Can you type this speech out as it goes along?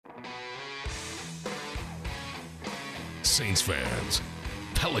Saints fans,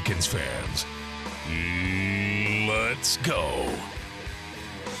 Pelicans fans, let's go.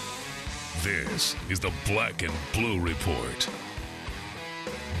 This is the Black and Blue Report.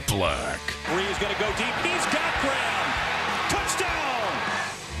 Black. Reeves going to go deep. He's got ground. Touchdown.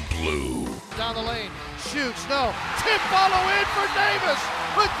 Blue. Down the lane. Shoots. No. Tip follow in for Davis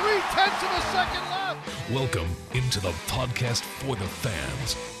with 3/10 of a second left. Welcome into the podcast for the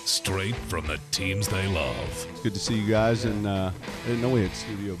fans, straight from the teams they love. It's good to see you guys, and I didn't know we had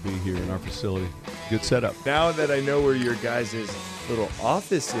Studio B here in our facility. Good setup. Now that I know where your guys' little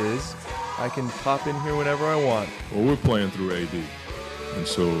office is, I can pop in here whenever I want. Well, we're playing through AD, and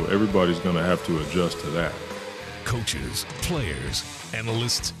so everybody's going to have to adjust to that. Coaches, players,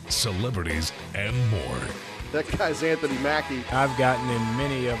 analysts, celebrities, and more. That guy's Anthony Mackie. I've gotten in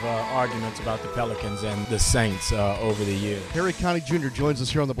many of arguments about the Pelicans and the Saints over the years. Harry Connick Jr. joins us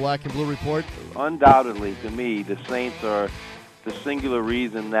here on the Black and Blue Report. Undoubtedly, to me, the Saints are the singular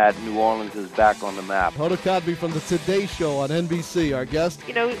reason that New Orleans is back on the map. Hoda Kotb from the Today Show on NBC, our guest.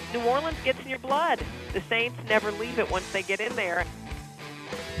 You know, New Orleans gets in your blood. The Saints never leave it once they get in there.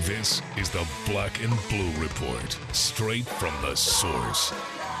 This is the Black and Blue Report, straight from the source.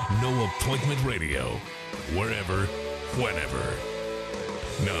 No appointment radio, wherever, whenever.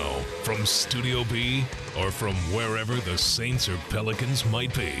 Now, from Studio B or from wherever the Saints or Pelicans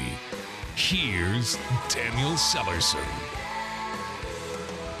might be, here's Daniel Sellerson.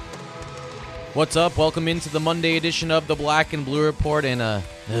 What's up? Welcome into the Monday edition of the Black and Blue Report, and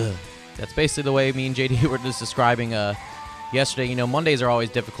that's basically the way me and JD were just describing yesterday. You know, Mondays are always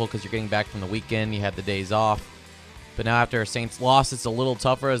difficult because you're getting back from the weekend, you have the days off, but now after a Saints loss, it's a little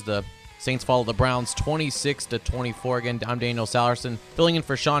tougher as the Saints follow the Browns 26-24. Again, I'm Daniel Sellerson, filling in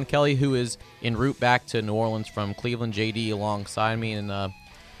for Sean Kelly, who is en route back to New Orleans from Cleveland. JD alongside me, and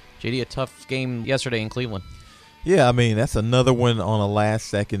JD, a tough game yesterday in Cleveland. Yeah, I mean, that's another one on a last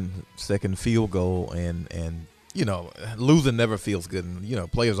second field goal, and you know, losing never feels good. And, you know,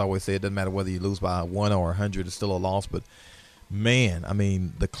 players always say it doesn't matter whether you lose by 1 or 100, it's still a loss. But, man, I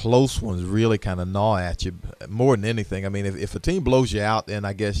mean, the close ones really kind of gnaw at you more than anything. I mean, if a team blows you out, then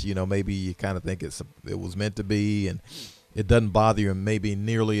I guess, you know, maybe you kind of think it was meant to be, and it doesn't bother you maybe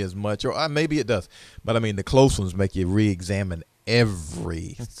nearly as much. Or maybe it does. But, I mean, the close ones make you re-examine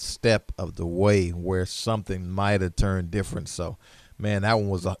every step of the way where something might have turned different. So, man, that one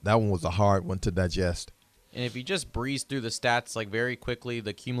was a hard one to digest. And if you just breeze through the stats like very quickly,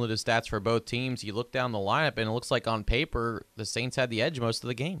 the cumulative stats for both teams, you look down the lineup and it looks like on paper the Saints had the edge most of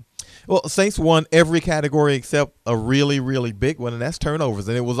the game. Well, Saints won every category except a really, really big one, and that's turnovers.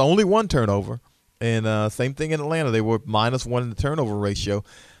 And it was only one turnover. And same thing in Atlanta. They were -1 in the turnover ratio.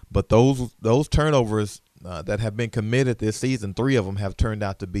 But those turnovers that have been committed this season, 3 of them have turned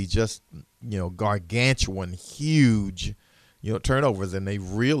out to be just, you know, gargantuan, huge, you know, turnovers, and they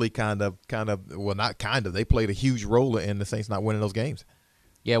really they played a huge role in the Saints not winning those games.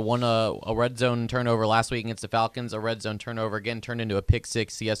 Yeah, one a red zone turnover last week against the Falcons, a red zone turnover again turned into a pick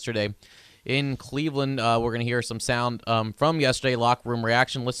six yesterday in Cleveland. We're going to hear some sound from yesterday, locker room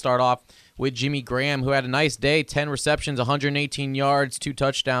reaction. Let's start off with Jimmy Graham, who had a nice day, 10 receptions, 118 yards, 2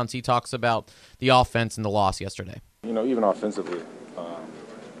 touchdowns. He talks about the offense and the loss yesterday. You know, even offensively,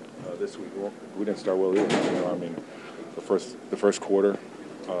 this week we didn't start well either. You know, I mean, the first quarter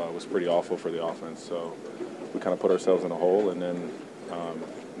was pretty awful for the offense, so we kind of put ourselves in a hole, and then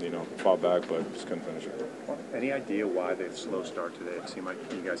you know, fought back, but just couldn't finish it. Any idea why the slow start today? It seemed like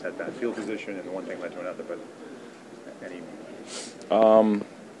you guys had bad field position, and one thing led to another. But any?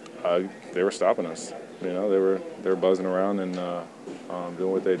 They were stopping us. You know, they were buzzing around and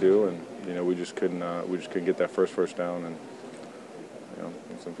doing what they do, and you know, we just couldn't get that first down, and you know,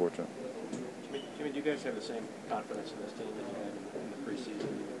 it's unfortunate. Jimmy, do you guys have the same confidence in this team that you had in the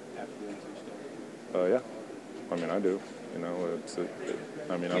preseason after the injury started? Yeah, I mean, I do. You know,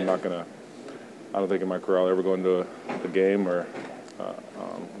 I don't think in my career I'll ever go into a game or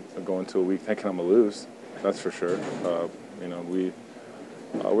go into a week thinking I'm going to lose. That's for sure. You know,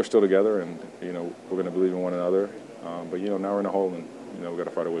 we're still together, and, you know, we're going to believe in one another. But, you know, now we're in a hole, and, you know, we've got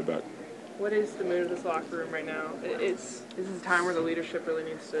to fight our way back. What is the mood of this locker room right now? Is this a time where the leadership really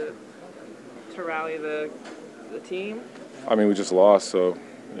needs to rally the team? I mean, we just lost, so,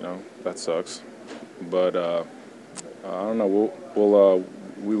 you know, that sucks. But I don't know.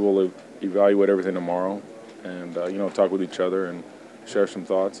 We will evaluate everything tomorrow, and you know, talk with each other and share some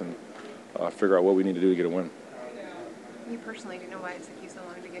thoughts and figure out what we need to do to get a win. You personally, do you know why it took you so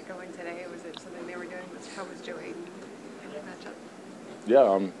long to get going today? Was it something they were doing? How was Joe Hayden in that matchup?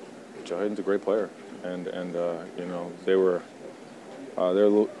 Yeah, Joe Hayden's a great player, and you know, they were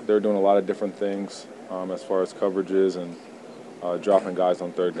doing a lot of different things as far as coverages and dropping guys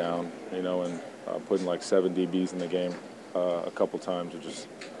on third down, you know, and putting like 7 DBs in the game a couple times.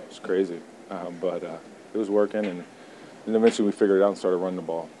 It's crazy. But it was working, and eventually we figured it out and started running the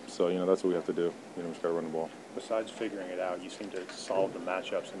ball. So, you know, that's what we have to do. You know, we just got to run the ball. Besides figuring it out, you seem to solve the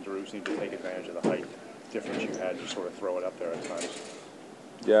matchups, and Drew seemed to take advantage of the height difference you had to sort of throw it up there at times.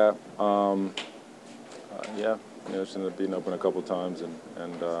 Yeah. Yeah. You know, just ended up being open a couple times and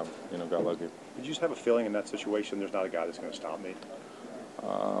you know, got lucky. Did you just have a feeling in that situation there's not a guy that's going to stop me?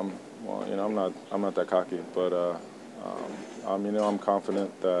 Well, you know, I'm not that cocky, but you know, I'm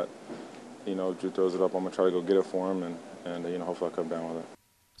confident that, you know, Drew throws it up, I'm gonna try to go get it for him, and you know, hopefully I come down with it.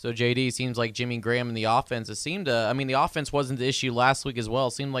 So JD, seems like Jimmy Graham and the offense, the offense wasn't the issue last week as well.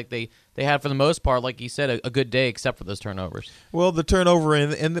 It seemed like they had, for the most part, like you said, a good day except for those turnovers. Well, the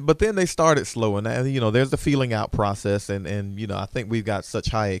turnover, but then they started slow, and you know, there's the feeling out process, and you know, I think we've got such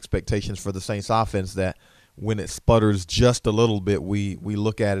high expectations for the Saints offense that when it sputters just a little bit, we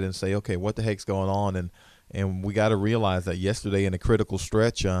look at it and say, okay, what the heck's going on? And we got to realize that yesterday in a critical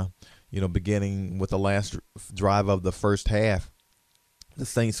stretch, you know, beginning with the last drive of the first half, the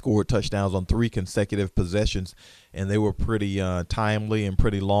Saints scored touchdowns on 3 consecutive possessions, and they were pretty timely and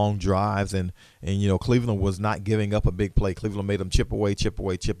pretty long drives. And you know, Cleveland was not giving up a big play. Cleveland made them chip away,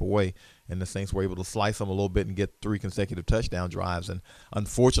 and the Saints were able to slice them a little bit and get 3 consecutive touchdown drives. And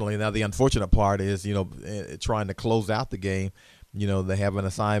unfortunately, now the unfortunate part is, you know, trying to close out the game. You know, they have an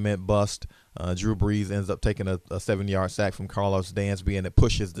assignment bust. Drew Brees ends up taking a 7-yard sack from Carlos Dansby, and it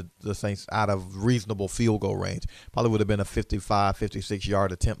pushes the Saints out of reasonable field goal range. Probably would have been a 55,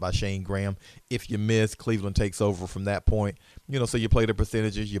 56-yard attempt by Shane Graham. If you miss, Cleveland takes over from that point. You know, so you play the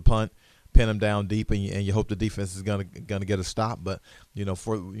percentages, you punt, pin them down deep, and you hope the defense is gonna get a stop. But you know,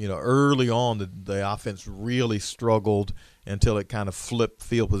 early on, the offense really struggled until it kind of flipped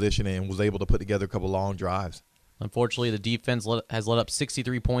field position and was able to put together a couple long drives. Unfortunately, the defense has let up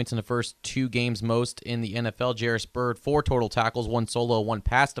 63 points in the first 2 games, most in the NFL. Jairus Byrd, 4 total tackles, 1 solo, 1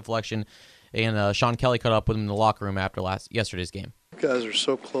 pass deflection, and Sean Kelly caught up with him in the locker room after yesterday's game. You guys are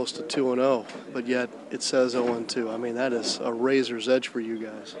so close to 2-0, but yet it says 0-2. I mean, that is a razor's edge for you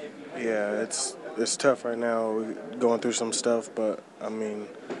guys. Yeah, it's tough right now. We're going through some stuff, but, I mean,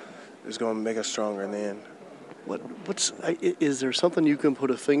 it's going to make us stronger in the end. Is there something you can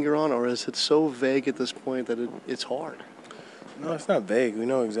put a finger on, or is it so vague at this point that it's hard? No, it's not vague. We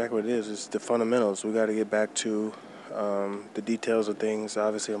know exactly what it is. It's the fundamentals. We got to get back to the details of things.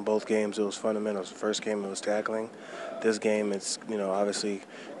 Obviously, in both games, it was fundamentals. The first game, it was tackling. This game, it's, you know, obviously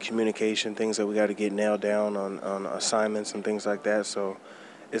communication, things that we got to get nailed down on assignments and things like that. So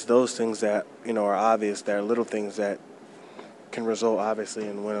it's those things that, you know, are obvious. That are little things that can result, obviously,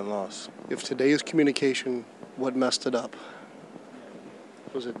 in win and loss. If today's communication, what messed it up?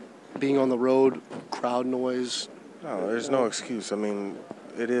 Was it being on the road, crowd noise? No, there's no excuse. I mean,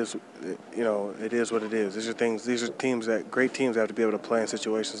 it is what it is. These are great teams that have to be able to play in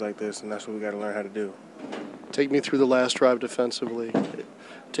situations like this, and that's what we got to learn how to do. Take me through the last drive defensively.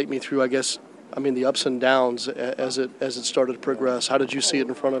 Take me through, the ups and downs as it started to progress. How did you see it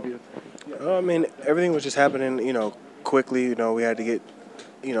in front of you? I mean, everything was just happening, you know, quickly. You know, we had to get,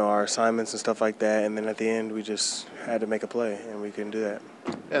 you know, our assignments and stuff like that, and then at the end we just had to make a play, and we couldn't do that.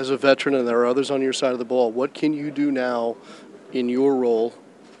 As a veteran, and there are others on your side of the ball, what can you do now in your role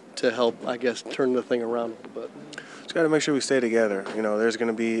to help, turn the thing around a little bit? Just got to make sure we stay together. You know, there's going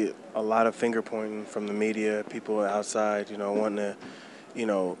to be a lot of finger pointing from the media, people outside, you know, wanting to, you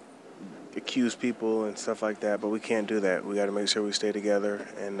know, accuse people and stuff like that, but we can't do that. We got to make sure we stay together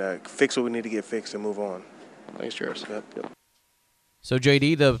and fix what we need to get fixed and move on. Thanks, Jairus. Yep. So,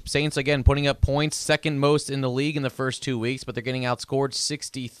 JD, the Saints, again, putting up points, second most in the league in the first 2 weeks, but they're getting outscored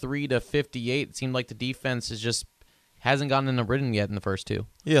 63-58. It seemed like the defense hasn't gotten in the rhythm yet in the first 2.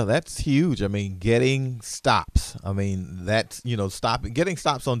 Yeah, that's huge. I mean, getting stops. I mean, that's, you know, getting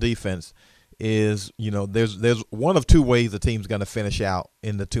stops on defense is, you know, there's one of 2 ways the team's going to finish out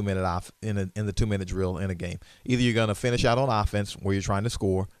in the 2-minute in the 2-minute drill in a game. Either you're going to finish out on offense where you're trying to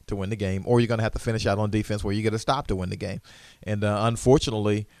score to win the game, or you're going to have to finish out on defense where you get a stop to win the game. And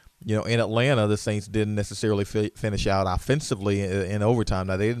unfortunately, you know, in Atlanta, the Saints didn't necessarily finish out offensively in overtime.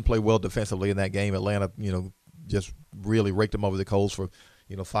 Now, they didn't play well defensively in that game. Atlanta, you know, just really raked them over the coals for,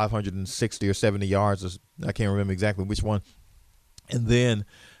 you know, 560 or 70 yards. I can't remember exactly which one. And then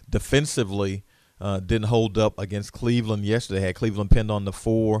defensively, didn't hold up against Cleveland yesterday. Had Cleveland pinned on the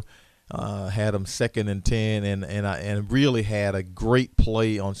 4, had them 2nd and 10, and really had a great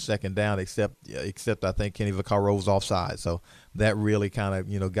play on 2nd down, except I think Kenny Vaccaro was offside. So that really kind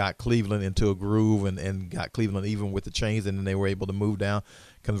of, got Cleveland into a groove and got Cleveland even with the chains, and then they were able to move down,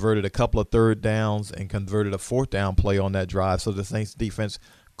 converted a couple of third downs, and converted a fourth down play on that drive. So the Saints defense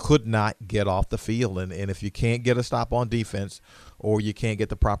could not get off the field. And if you can't get a stop on defense or you can't get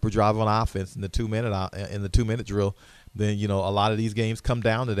the proper drive on offense in the 2-minute drill, then, a lot of these games come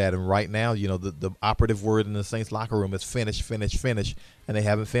down to that. And right now, the operative word in the Saints locker room is finish, finish, finish, and they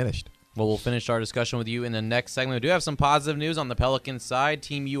haven't finished. Well, we'll finish our discussion with you in the next segment. We do have some positive news on the Pelicans side.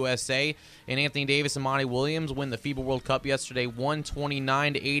 Team USA and Anthony Davis and Monty Williams win the FIBA World Cup yesterday,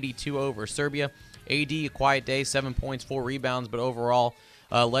 129-82 over Serbia. AD, a quiet day, 7 points, 4 rebounds, but overall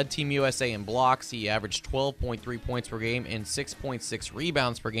led Team USA in blocks. He averaged 12.3 points per game and 6.6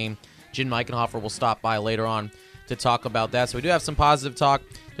 rebounds per game. Jim Meichenhofer will stop by later on to talk about that. So we do have some positive talk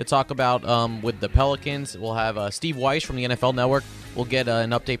to talk about with the Pelicans. We'll have Steve Weiss from the NFL Network. We'll get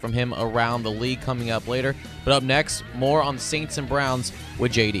an update from him around the league coming up later. But up next, more on the Saints and Browns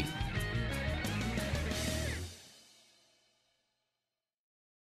with JD.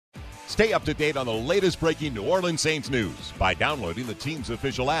 Stay up to date on the latest breaking New Orleans Saints news by downloading the team's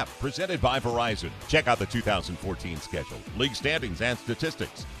official app presented by Verizon. Check out the 2014 schedule, league standings, and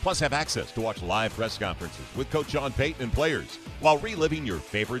statistics. Plus have access to watch live press conferences with Coach Sean Payton and players while reliving your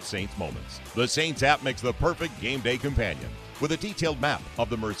favorite Saints moments. The Saints app makes the perfect game day companion with a detailed map of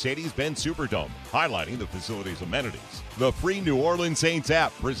the Mercedes-Benz Superdome, highlighting the facility's amenities. The free New Orleans Saints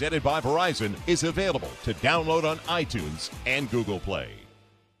app presented by Verizon is available to download on iTunes and Google Play.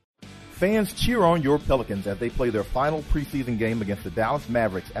 Fans cheer on your Pelicans as they play their final preseason game against the Dallas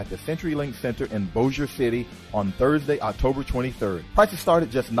Mavericks at the CenturyLink Center in Bossier City on Thursday, October 23rd. Prices start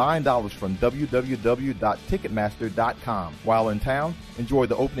at just $9 from www.ticketmaster.com. While in town, enjoy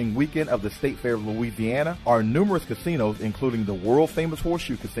the opening weekend of the State Fair of Louisiana, our numerous casinos including the world-famous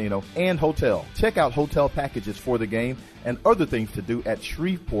Horseshoe Casino and Hotel. Check out hotel packages for the game and other things to do at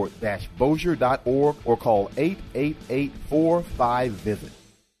shreveport-bossier.org or call 888-45-VISIT.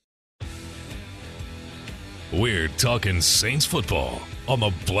 We're talking Saints football on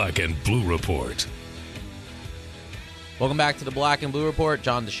the Black and Blue Report. Welcome back to the Black and Blue Report.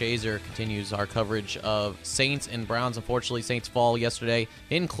 John DeShazer continues our coverage of Saints and Browns. Unfortunately, Saints fall yesterday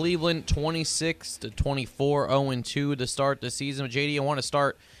in Cleveland, 26-24, 0-2 to start the season. JD, I want to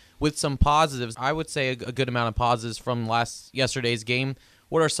start with some positives. I would say a good amount of positives from yesterday's game.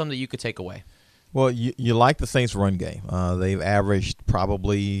 What are some that you could take away? Well, you like the Saints' run game. They've averaged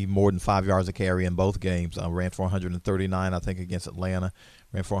probably more than 5 yards a carry in both games. Ran for 139, I think, against Atlanta.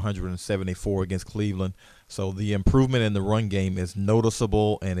 Ran for 174 against Cleveland. So the improvement in the run game is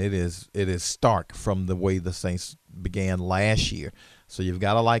noticeable, and it is stark from the way the Saints began last year. So you've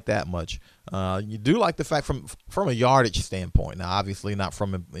got to like that much. You do like the fact from a yardage standpoint. Now, obviously not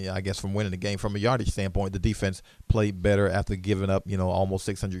from winning the game. From a yardage standpoint, the defense played better after giving up, almost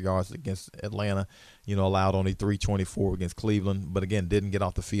 600 yards against Atlanta. Allowed only 324 against Cleveland, but again, didn't get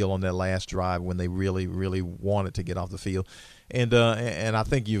off the field on that last drive when they really, really wanted to get off the field. And I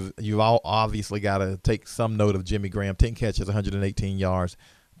think you've all obviously got to take some note of Jimmy Graham. 10 catches, 118 yards,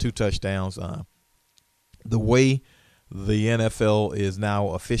 2 touchdowns. The way the NFL is now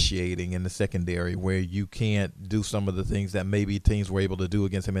officiating in the secondary, where you can't do some of the things that maybe teams were able to do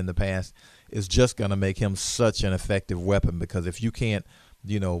against him in the past, is just going to make him such an effective weapon. Because if you can't,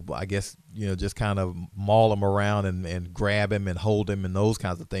 just kind of maul him around and grab him and hold him and those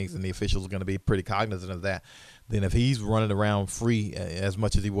kinds of things, and the officials are going to be pretty cognizant of that. Then if he's running around free as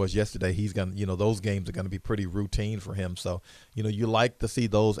much as he was yesterday, he's going to, those games are going to be pretty routine for him. So, you like to see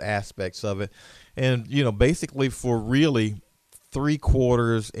those aspects of it. And, basically for really 3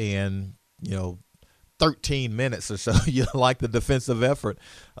 quarters and, 13 minutes or so, you like the defensive effort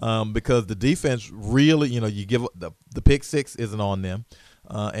because the defense really, you give the pick six isn't on them.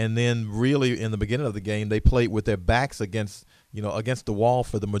 And then really in the beginning of the game, they played with their backs against the wall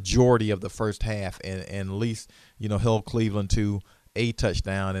for the majority of the first half and at least, held Cleveland to a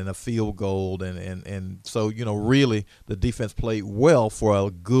touchdown and a field goal. And so, really the defense played well for a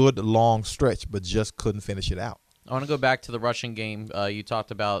good long stretch, but just couldn't finish it out. I want to go back to the rushing game you talked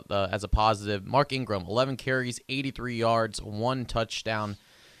about as a positive. Mark Ingram, 11 carries, 83 yards, 1 touchdown.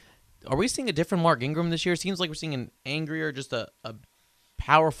 Are we seeing a different Mark Ingram this year? It seems like we're seeing an angrier, just a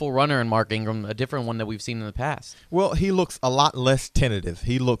powerful runner in Mark Ingram, a different one that we've seen in the past. Well, he looks a lot less tentative.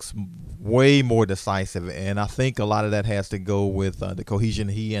 He looks way more decisive, and I think a lot of that has to go with the cohesion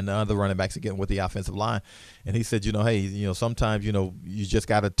he and the other running backs are getting with the offensive line. And he said, sometimes, you just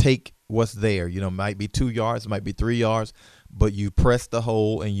got to take what's there. Might be 2 yards, might be 3 yards, but you press the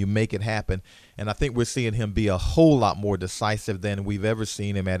hole and you make it happen. And I think we're seeing him be a whole lot more decisive than we've ever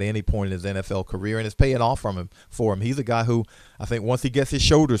seen him at any point in his NFL career, and it's paying off for him. He's a guy who I think once he gets his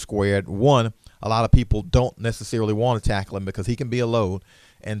shoulders squared, one, a lot of people don't necessarily want to tackle him because he can be a load.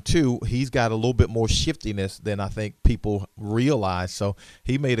 And two, he's got a little bit more shiftiness than I think people realize. So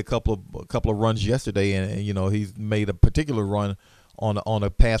he made a couple of runs yesterday, and you know, he's made a particular run on a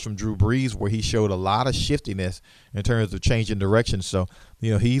pass from Drew Brees where he showed a lot of shiftiness in terms of changing direction. So,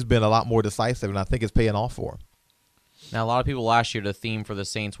 you know, he's been a lot more decisive, and I think it's paying off for him. Now, a lot of people last year, the theme for the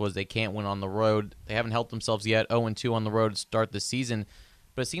Saints was they can't win on the road. They haven't helped themselves yet, 0-2 on the road to start the season.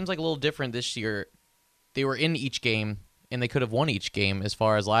 But it seems like a little different this year. They were in each game, and they could have won each game. As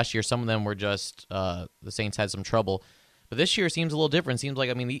far as last year, some of them were just the Saints had some trouble. But this year seems a little different. Seems like,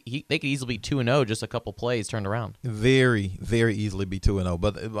 I mean, they could easily be 2-0, just a couple plays turned around. Very, very easily be 2-0.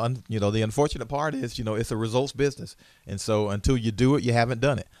 But, you know, the unfortunate part is, you know, it's a results business. And so until you do it, you haven't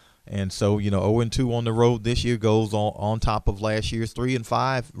done it. And so, you know, 0-2 on the road this year goes on top of last year's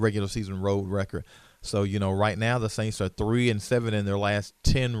 3-5 regular season road record. So, you know, right now the Saints are 3-7 in their last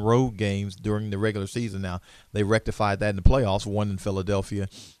 10 road games during the regular season. Now, they rectified that in the playoffs, won in Philadelphia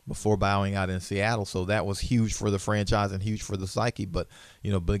before bowing out in Seattle. So that was huge for the franchise and huge for the psyche. But,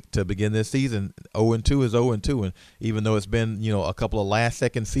 you know, to begin this season, 0-2 is 0-2. And even though it's been, you know, a couple of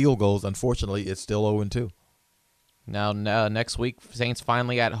last-second field goals, unfortunately, it's still 0-2. Now, next week, Saints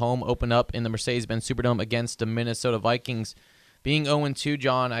finally at home open up in the Mercedes-Benz Superdome against the Minnesota Vikings. Being 0-2,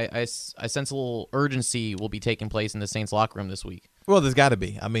 John, I sense a little urgency will be taking place in the Saints locker room this week. Well, there's got to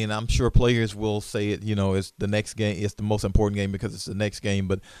be. I mean, I'm sure players will say it, you know, it's the next game. It's the most important game because it's the next game.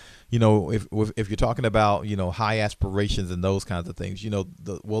 But, you know, if you're talking about, you know, high aspirations and those kinds of things, you know,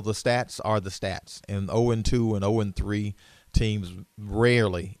 the stats are the stats. And 0-2 and 0-3 teams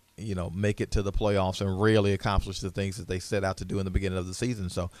rarely, you know, make it to the playoffs and rarely accomplish the things that they set out to do in the beginning of the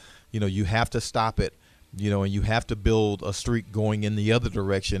season. So, you know, you have to stop it. You know, and you have to build a streak going in the other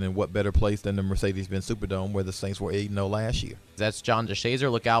direction, and what better place than the Mercedes-Benz Superdome where the Saints were 8-0 last year. That's John DeShazer.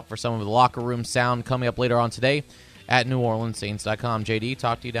 Look out for some of the locker room sound coming up later on today at NewOrleansSaints.com. JD,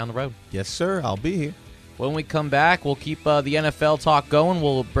 talk to you down the road. Yes, sir. I'll be here. When we come back, we'll keep the NFL talk going.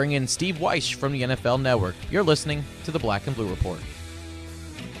 We'll bring in Steve Weish from the NFL Network. You're listening to the Black and Blue Report.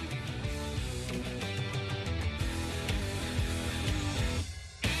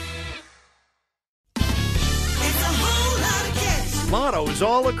 Lotto is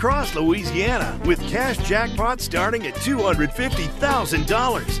all across Louisiana with cash jackpots starting at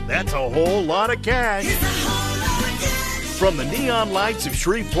 $250,000. That's a whole lot of cash. From the neon lights of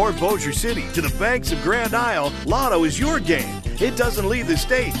Shreveport, Bossier City to the banks of Grand Isle, Lotto is your game. It doesn't leave the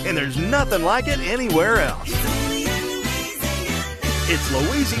state, and there's nothing like it anywhere else. It's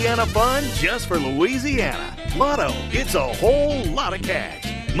Louisiana fun just for Louisiana. Lotto, it's a whole lot of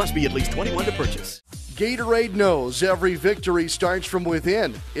cash. Must be at least 21 to purchase. Gatorade knows every victory starts from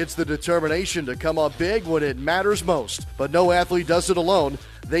within. It's the determination to come up big when it matters most. But no athlete does it alone.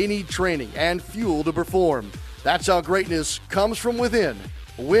 They need training and fuel to perform. That's how greatness comes from within.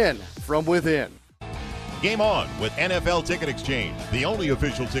 Win from within. Game on with NFL Ticket Exchange, the only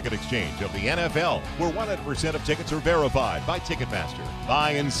official ticket exchange of the NFL, where 100% of tickets are verified by Ticketmaster. Buy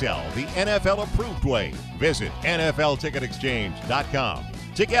and sell the NFL approved way. Visit NFLTicketExchange.com.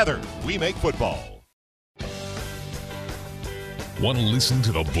 Together, we make football. Want to listen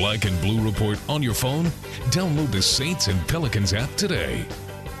to the Black and Blue Report on your phone? Download the Saints and Pelicans app today.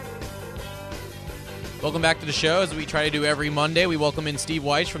 Welcome back to the show. As we try to do every Monday, we welcome in Steve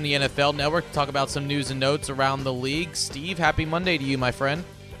Weish from the NFL Network to talk about some news and notes around the league. Steve, happy Monday to you, my friend.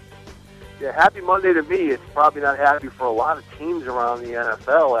 Yeah, happy Monday to me. It's probably not happy for a lot of teams around the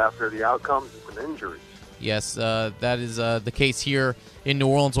NFL after the outcomes and some injuries. Yes, that is the case here in New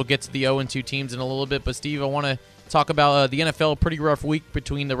Orleans. We'll get to the 0-2 teams in a little bit, but Steve, I want to talk about the NFL. Pretty rough week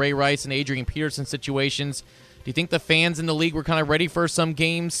between the Ray Rice and Adrian Peterson situations. Do you think the fans in the league were kind of ready for some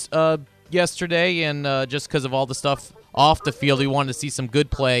games yesterday, and just because of all the stuff off the field, we wanted to see some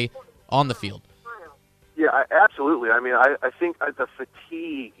good play on the field? Yeah, absolutely. I mean, I think the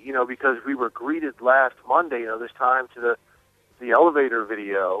fatigue, you know, because we were greeted last Monday, you know, this time to the elevator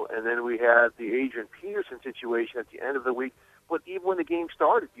video, and then we had the Adrian Peterson situation at the end of the week. But even when the game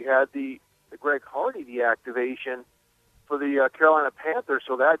started, you had the Greg Hardy deactivation for the Carolina Panthers,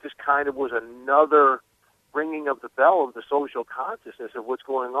 so that just kind of was another ringing of the bell of the social consciousness of what's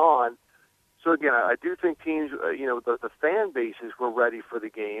going on. So again, I do think teams, you know, the fan bases were ready for the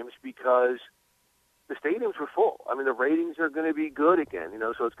games because the stadiums were full. I mean, the ratings are going to be good again, you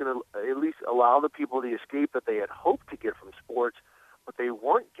know, so it's going to at least allow the people the escape that they had hoped to get from sports, but they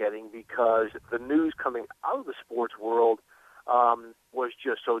weren't getting because the news coming out of the sports world was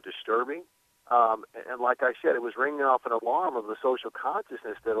just so disturbing. And like I said, it was ringing off an alarm of the social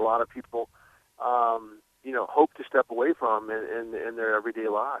consciousness that a lot of people, hope to step away from in their everyday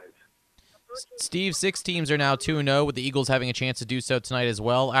lives. Steve, 6 teams are now 2-0, with the Eagles having a chance to do so tonight as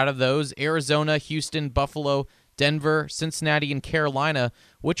well. Out of those, Arizona, Houston, Buffalo, Denver, Cincinnati, and Carolina,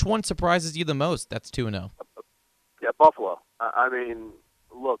 which one surprises you the most? That's 2-0. Yeah, Buffalo. I mean,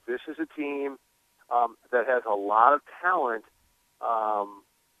 look, this is a team that has a lot of talent,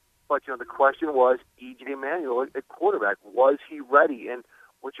 but the question was E.J. Manuel at quarterback. Was he ready? And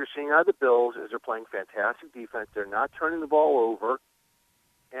what you're seeing out of the Bills is they're playing fantastic defense. They're not turning the ball over,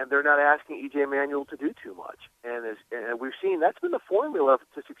 and they're not asking E.J. Manuel to do too much. And we've seen that's been the formula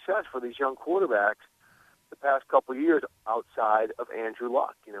to success for these young quarterbacks the past couple of years outside of Andrew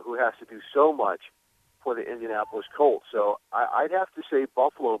Luck, who has to do so much for the Indianapolis Colts. So I'd have to say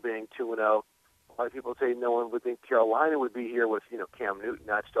Buffalo being 2-0. A lot of people say no one would think Carolina would be here with, Cam Newton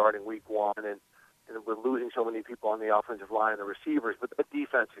not starting week 1 and we're losing so many people on the offensive line and the receivers, but the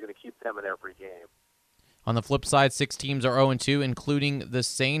defense is going to keep them in every game. On the flip side, 6 teams are 0-2, including the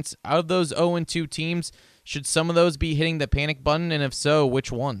Saints. Out of those 0-2 teams, should some of those be hitting the panic button, and if so,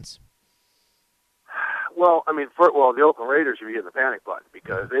 which ones? Well, the Oakland Raiders should be hitting the panic button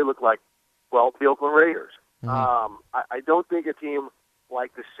because they look like, the Oakland Raiders. Mm-hmm. I don't think a team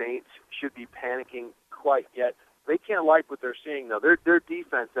like the Saints should be panicking quite yet. They can't like what they're seeing, though. Their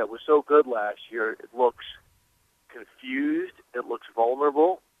defense that was so good last year, it looks confused. It looks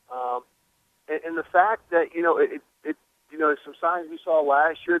vulnerable. And the fact that, some signs we saw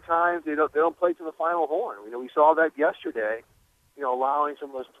last year at times, they don't play to the final horn. We saw that yesterday, allowing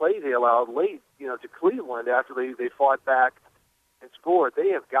some of those plays they allowed late, to Cleveland after they fought back and scored. They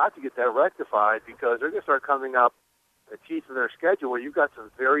have got to get that rectified because they're going to start coming up the teeth of their schedule where you've got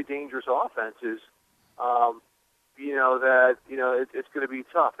some very dangerous offenses, it's going to be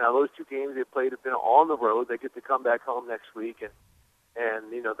tough. Now, those 2 games they played have been on the road. They get to come back home next week, and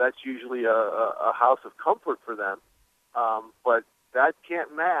that's usually a house of comfort for them. But that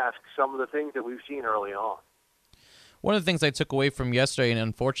can't mask some of the things that we've seen early on. One of the things I took away from yesterday, and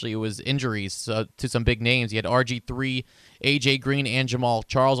unfortunately it was injuries to some big names. You had RG3, A.J. Green, and Jamal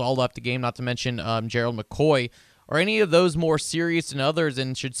Charles all left the game, not to mention Gerald McCoy. Are any of those more serious than others,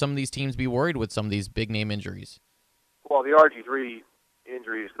 and should some of these teams be worried with some of these big-name injuries? Well, the RG3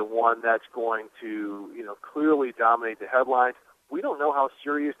 injury is the one that's going to, clearly dominate the headlines. We don't know how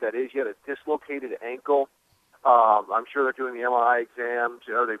serious that is yet. A dislocated ankle. I'm sure they're doing the MRI exams.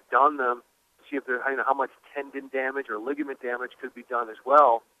 They've done them to see if there's, how much tendon damage or ligament damage could be done as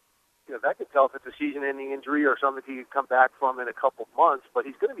well. That could tell if it's a season-ending injury or something he could come back from in a couple months. But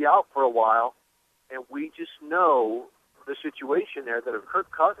he's going to be out for a while, and we just know the situation there that if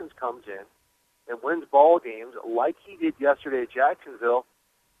Kirk Cousins comes in and wins ball games like he did yesterday at Jacksonville,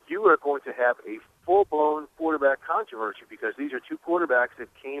 you are going to have a full-blown quarterback controversy because these are 2 quarterbacks that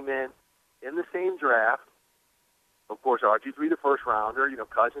came in the same draft. Of course, RG3 the first rounder,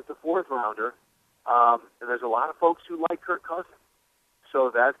 Cousins the 4th rounder, and there's a lot of folks who like Kirk Cousins. So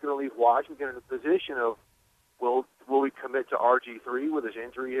that's going to leave Washington in a position of, will we commit to RG3 with his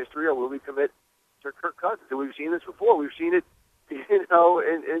injury history, or will we commit to Kirk Cousins? And we've seen this before. We've seen it,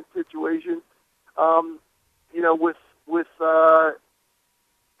 in situations, with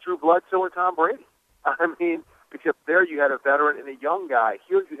Drew Bledsoe and Tom Brady. Except there you had a veteran and a young guy.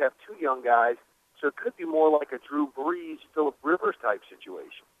 Here you have 2 young guys, so it could be more like a Drew Brees, Phillip Rivers type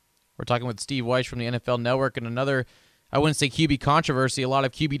situation. We're talking with Steve Weiss from the NFL Network, and another, I wouldn't say QB controversy, a lot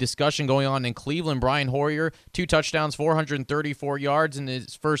of QB discussion going on in Cleveland. Brian Hoyer, 2 touchdowns, 434 yards in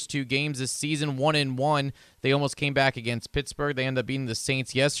his first 2 games this season, 1-1. They almost came back against Pittsburgh. They ended up beating the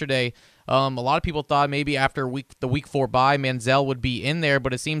Saints yesterday. A lot of people thought maybe after the week 4 bye, Manziel would be in there,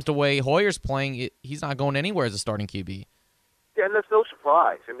 but it seems the way Hoyer's playing, he's not going anywhere as a starting QB. Yeah, and that's no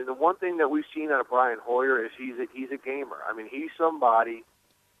surprise. The one thing that we've seen out of Brian Hoyer is he's a gamer. He's somebody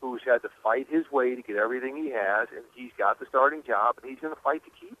who's had to fight his way to get everything he has, and he's got the starting job, and he's going to fight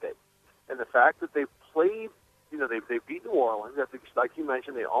to keep it. And the fact that they've played, they beat New Orleans, like you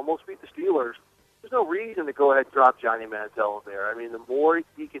mentioned, they almost beat the Steelers. There's no reason to go ahead and drop Johnny Manziel in there. The more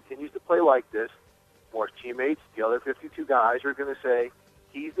he continues to play like this, the more his teammates, the other 52 guys, are going to say,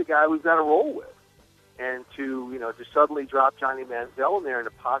 he's the guy we've got to roll with. And to suddenly drop Johnny Manziel in there and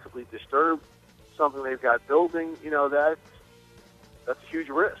to possibly disturb something they've got building, that's a huge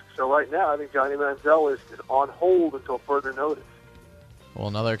risk. So right now, I think Johnny Manziel is on hold until further notice. Well,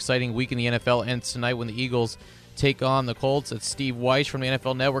 another exciting week in the NFL ends tonight when the Eagles take on the Colts. It's Steve Weiss from the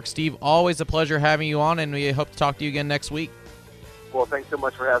NFL Network. Steve, always a pleasure having you on, and we hope to talk to you again next week. Well, thanks so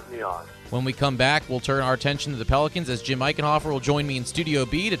much for having me on. When we come back, we'll turn our attention to the Pelicans as Jim Eichenhofer will join me in Studio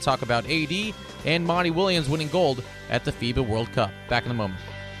B to talk about AD and Monty Williams winning gold at the FIBA World Cup. Back in a moment.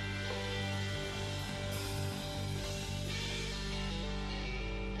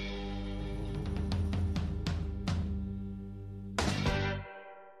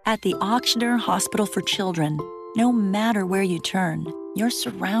 At the Auctioner Hospital for Children, no matter where you turn, you're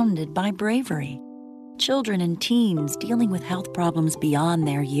surrounded by bravery. Children and teens dealing with health problems beyond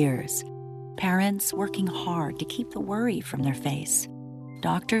their years. Parents working hard to keep the worry from their face.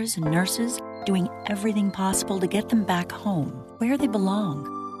 Doctors and nurses doing everything possible to get them back home, where they belong.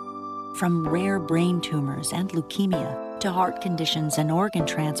 From rare brain tumors and leukemia to heart conditions and organ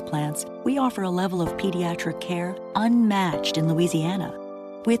transplants, we offer a level of pediatric care unmatched in Louisiana.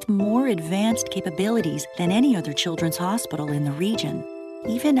 With more advanced capabilities than any other children's hospital in the region,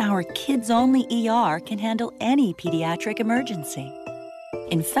 even our kids-only ER can handle any pediatric emergency.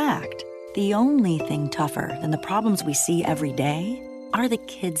 In fact, the only thing tougher than the problems we see every day are the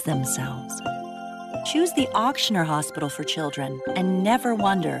kids themselves. Choose the Auctioner Hospital for Children and never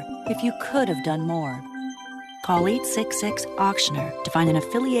wonder if you could have done more. Call 866-AUCTIONER to find an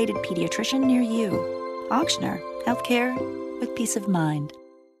affiliated pediatrician near you. Auctioner, healthcare with peace of mind.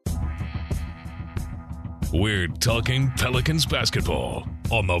 We're talking Pelicans basketball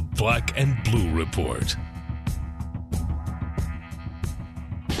on the Black and Blue Report.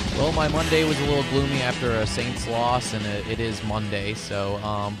 Well, my Monday was a little gloomy after a Saints loss, and it is Monday. So,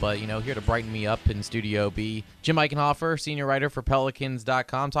 but here to brighten me up in Studio B, Jim Eichenhofer, senior writer for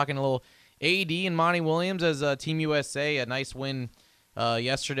Pelicans.com, talking a little AD and Monty Williams as Team USA. A nice win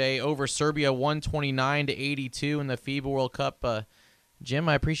yesterday over Serbia, 129-82 in the FIBA World Cup. Jim,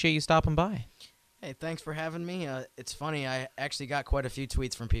 I appreciate you stopping by. Hey, thanks for having me. It's funny, I actually got quite a few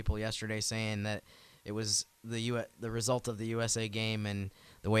tweets from people yesterday saying that it was the result of the USA game and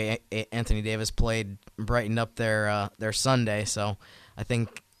the way Anthony Davis played brightened up their Sunday. So I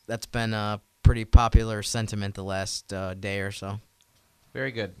think that's been a pretty popular sentiment the last day or so.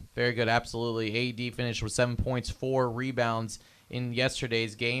 Very good. Very good. Absolutely. AD finished with 7 points, 4 rebounds in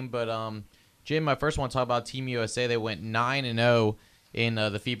yesterday's game. But, Jim, I first want to talk about Team USA. They went 9-0 in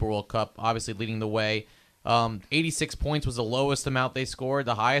the FIBA World Cup, obviously leading the way. 86 points was the lowest amount they scored.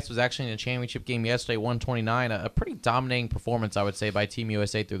 The highest was actually in a championship game yesterday, 129. A pretty dominating performance, I would say, by Team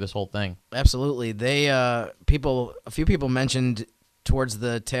USA through this whole thing. Absolutely. They a few people mentioned towards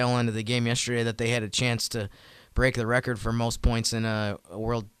the tail end of the game yesterday that they had a chance to break the record for most points in a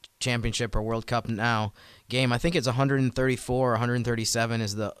World Championship or World Cup now game. I think it's 134 or 137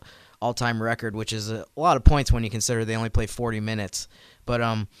 is the all-time record, which is a lot of points when you consider they only play 40 minutes.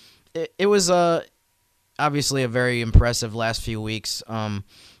 But it was obviously a very impressive last few weeks.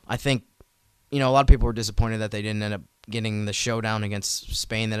 I think a lot of people were disappointed that they didn't end up getting the showdown against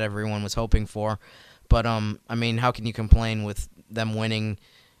Spain that everyone was hoping for. But how can you complain with them winning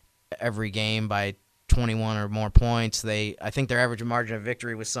every game by 21 or more points? I think their average margin of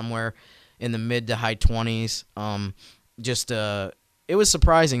victory was somewhere in the mid to high 20s. It was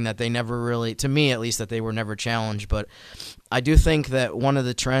surprising that they never really, to me at least, that they were never challenged. But I do think that one of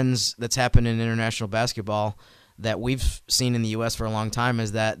the trends that's happened in international basketball that we've seen in the U.S. for a long time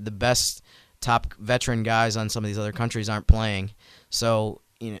is that the best top veteran guys on some of these other countries aren't playing. So,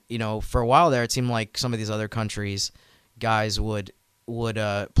 for a while there, it seemed like some of these other countries' guys would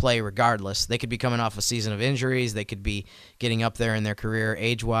play regardless. They could be coming off a season of injuries. They could be getting up there in their career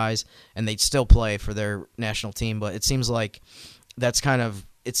age-wise, and they'd still play for their national team. But it seems like that's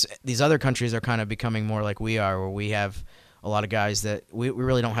these other countries are kind of becoming more like we are, where we have a lot of guys that we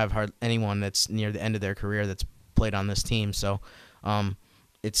really don't have anyone that's near the end of their career that's played on this team. So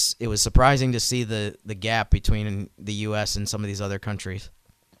it was surprising to see the gap between the U.S. and some of these other countries.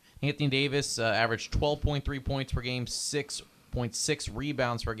 Anthony Davis averaged 12.3 points per game, 6.6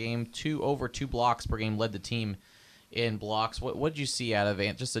 rebounds per game, over 2 blocks per game, led the team in blocks. What did you see out of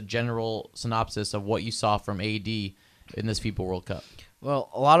Ant? Just a general synopsis of what you saw from AD in this FIBA World Cup. Well,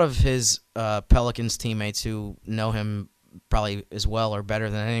 a lot of his Pelicans teammates who know him probably as well or better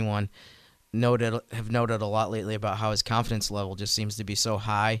than anyone have noted a lot lately about how his confidence level just seems to be so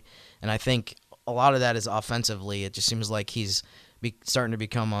high. And I think a lot of that is offensively. It just seems like he's starting to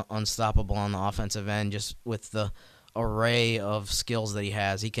become unstoppable on the offensive end, just with the array of skills that he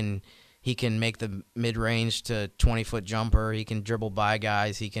has. He can make the mid-range to 20-foot jumper. He can dribble by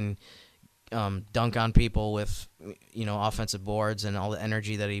guys. He can dunk on people with offensive boards and all the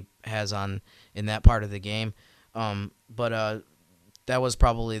energy that he has in that part of the game. But that was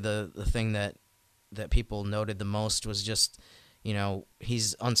probably the thing that people noted the most was just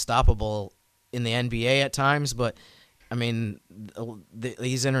he's unstoppable in the NBA at times, but I mean,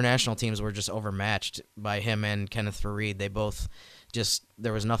 these international teams were just overmatched by him and Kenneth Faried. They both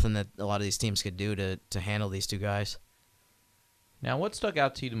there was nothing that a lot of these teams could do to handle these two guys. Now, what stuck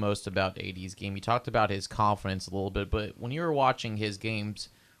out to you the most about AD's game? You talked about his confidence a little bit, but when you were watching his games,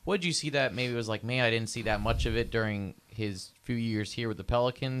 what did you see that maybe was like, man, I didn't see that much of it during his few years here with the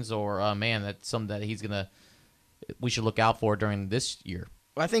Pelicans, or man, that's something that we should look out for during this year?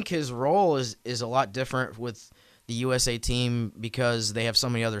 I think his role is a lot different with the USA team because they have so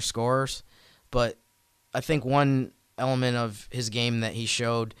many other scorers. But I think one element of his game that he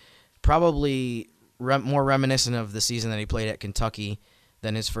showed, probably more reminiscent of the season that he played at Kentucky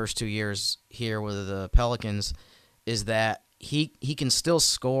than his first 2 years here with the Pelicans, is that he can still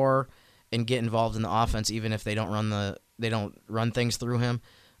score and get involved in the offense even if they don't run things through him.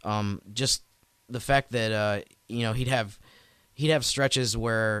 Just the fact that he'd have stretches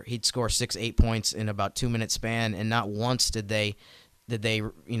where he'd score 6-8 points in about 2 minute span, and not once did they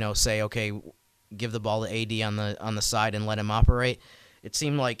say, okay, give the ball to AD on the side and let him operate. It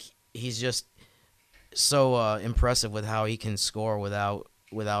seemed like he's just so impressive with how he can score without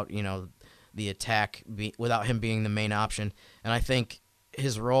the attack without him being the main option. And I think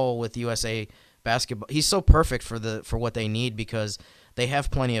his role with USA basketball, he's so perfect for what they need because they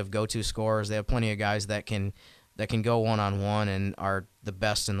have plenty of go-to scorers. They have plenty of guys that can go one-on-one and are the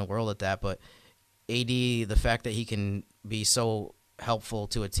best in the world at that. But AD, the fact that he can be so helpful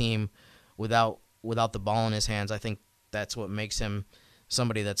to a team without the ball in his hands, I think that's what makes him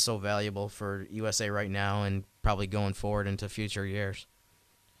somebody that's so valuable for USA right now and probably going forward into future years.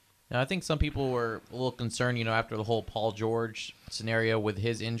 Now, I think some people were a little concerned, after the whole Paul George scenario with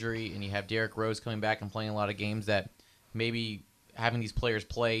his injury, and you have Derrick Rose coming back and playing a lot of games, that maybe having these players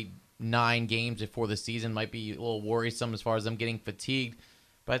play 9 games before the season might be a little worrisome as far as them getting fatigued.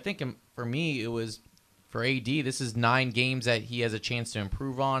 But I think for me, it was for AD, this is 9 games that he has a chance to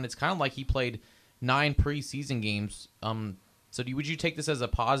improve on. It's kind of like he played 9 preseason games. So would you take this as a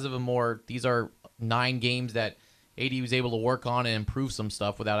positive and more, these are 9 games that AD was able to work on and improve some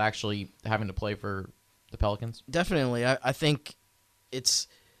stuff without actually having to play for the Pelicans? Definitely. I think it's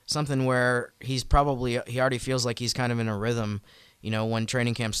something where he already feels like he's kind of in a rhythm. When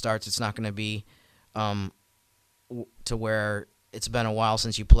training camp starts, it's not going to be to where it's been a while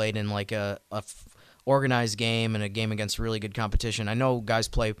since you played in like a organized game and a game against really good competition. I know guys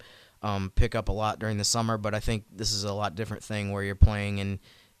play pick up a lot during the summer, but I think this is a lot different thing where you're playing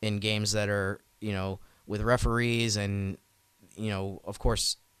in games that are, with referees and, of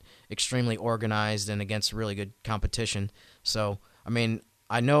course, extremely organized and against really good competition. So, I mean,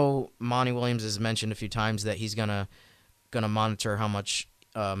 I know Monty Williams has mentioned a few times that he's gonna monitor how much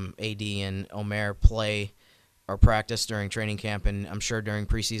AD and Omer play or practice during training camp, and I'm sure during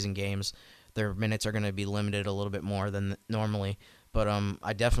preseason games their minutes are going to be limited a little bit more than normally. But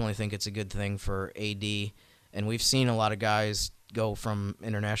I definitely think it's a good thing for AD, and we've seen a lot of guys go from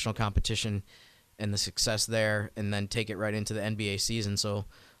international competition and the success there and then take it right into the NBA season. So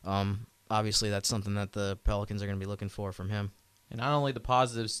obviously that's something that the Pelicans are going to be looking for from him. And not only the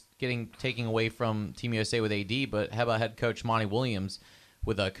positives taking away from Team USA with AD, but how about head coach Monty Williams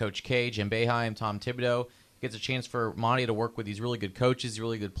with Coach K, Jim Boeheim, Tom Thibodeau? Gets a chance for Monty to work with these really good coaches,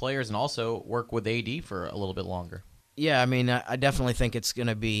 really good players, and also work with AD for a little bit longer. Yeah, I mean, I definitely think it's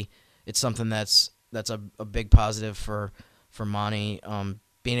something that's a big positive for Monty,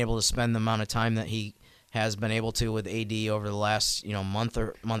 being able to spend the amount of time that he has been able to with AD over the last month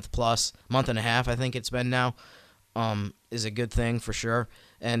and a half, I think it's been now, is a good thing for sure.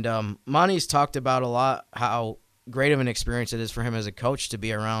 And Monty's talked about a lot how great of an experience it is for him as a coach to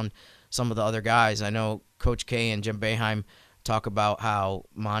be around some of the other guys. I know Coach K and Jim Boeheim talk about how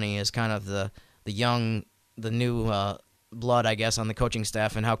Monty is kind of the new blood, I guess, on the coaching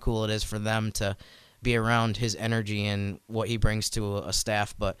staff, and how cool it is for them to be around his energy and what he brings to a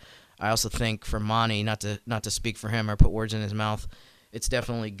staff. But I also think for Monty, not to speak for him or put words in his mouth, it's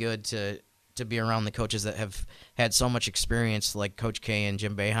definitely good to be around the coaches that have had so much experience like Coach K and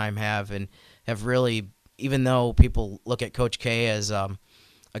Jim Boeheim have, and have really, even though people look at Coach K as a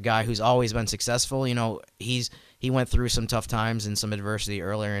guy who's always been successful, he went through some tough times and some adversity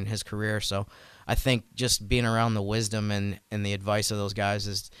earlier in his career. So I think just being around the wisdom and the advice of those guys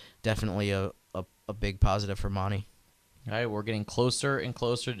is definitely a big positive for Monty. All right, we're getting closer and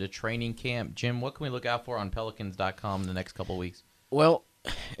closer to training camp. Jim, what can we look out for on Pelicans.com in the next couple of weeks? Well,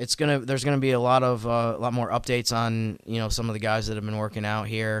 there's gonna be a lot more updates on some of the guys that have been working out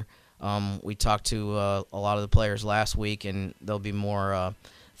here. We talked to a lot of the players last week, and there'll be more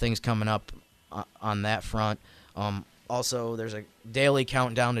things coming up on that front. A Also, there's a daily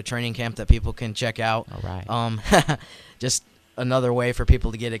countdown to training camp that people can check out. All right. Just another way for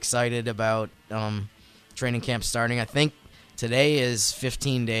people to get excited about training camp starting. I think today is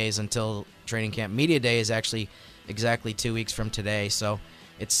 15 days until training camp. Media day is actually exactly 2 weeks from today, so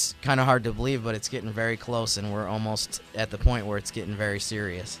it's kind of hard to believe, but it's getting very close, and we're almost at the point where it's getting very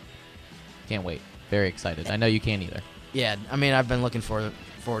serious. Can't wait. Very excited. I know you can't either. Yeah, I mean, I've been looking forward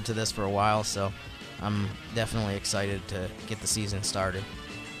to this for a while, so I'm definitely excited to get the season started.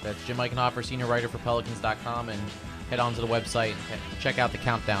 That's Jim Eichenhofer, senior writer for Pelicans.com, and head on to the website and check out the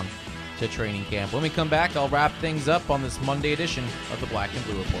countdown to training camp. When we come back, I'll wrap things up on this Monday edition of the Black and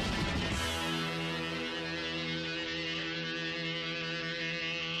Blue Report.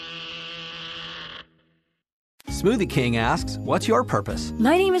 Smoothie King asks, what's your purpose?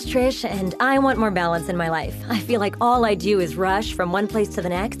 My name is Trish, and I want more balance in my life. I feel like all I do is rush from one place to the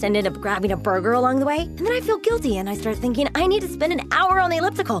next and end up grabbing a burger along the way. And then I feel guilty, and I start thinking I need to spend an hour on the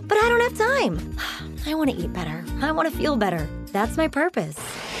elliptical, but I don't have time. I want to eat better. I want to feel better. That's my purpose.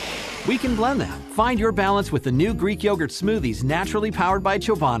 We can blend that. Find your balance with the new Greek yogurt smoothies naturally powered by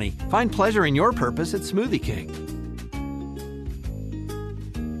Chobani. Find pleasure in your purpose at Smoothie King.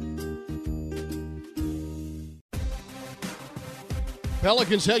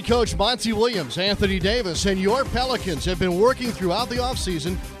 Pelicans head coach Monty Williams, Anthony Davis, and your Pelicans have been working throughout the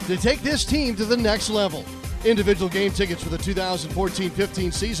offseason to take this team to the next level. Individual game tickets for the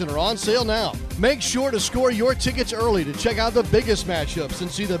 2014-15 season are on sale now. Make sure to score your tickets early to check out the biggest matchups and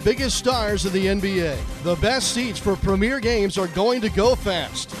see the biggest stars of the NBA. The best seats for premier games are going to go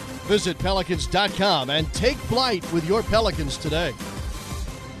fast. Visit Pelicans.com and take flight with your Pelicans today.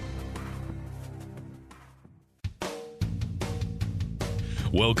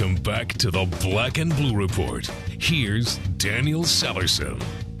 Welcome back to the Black and Blue Report. Here's Daniel Sallerson.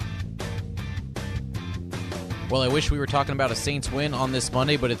 Well, I wish we were talking about a Saints win on this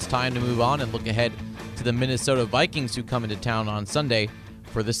Monday, but it's time to move on and look ahead to the Minnesota Vikings, who come into town on Sunday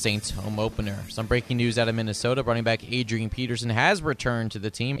for the Saints home opener. Some breaking news out of Minnesota. Running back Adrian Peterson has returned to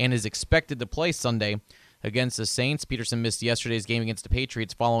the team and is expected to play Sunday against the Saints. Peterson missed yesterday's game against the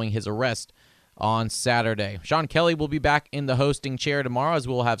Patriots following his arrest on Saturday. Sean Kelly will be back in the hosting chair tomorrow, as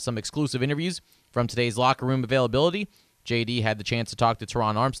we'll have some exclusive interviews from today's locker room availability. JD had the chance to talk to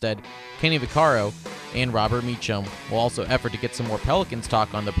Teron Armstead, Kenny Vaccaro, and Robert Meacham. We'll also effort to get some more Pelicans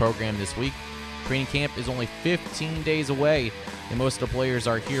talk on the program this week. Training camp is only 15 days away, and most of the players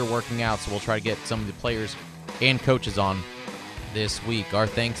are here working out, so we'll try to get some of the players and coaches on this week. Our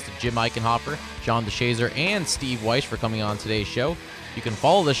thanks to Jim Eichenhofer, John DeShazer, and Steve Weish for coming on today's show. You can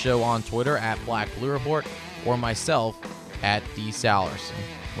follow the show on Twitter at Black Blue Report or myself at D. Sallerson.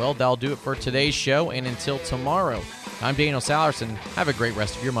 Well, that'll do it for today's show, and until tomorrow, I'm Daniel Sallerson. Have a great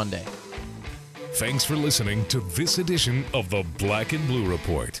rest of your Monday. Thanks for listening to this edition of the Black and Blue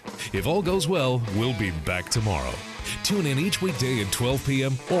Report. If all goes well, we'll be back tomorrow. Tune in each weekday at 12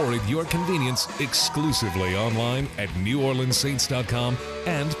 p.m. or at your convenience exclusively online at NewOrleansSaints.com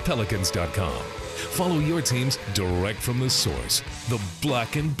and Pelicans.com. Follow your teams direct from the source, the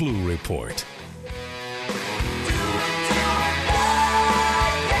Black and Blue Report.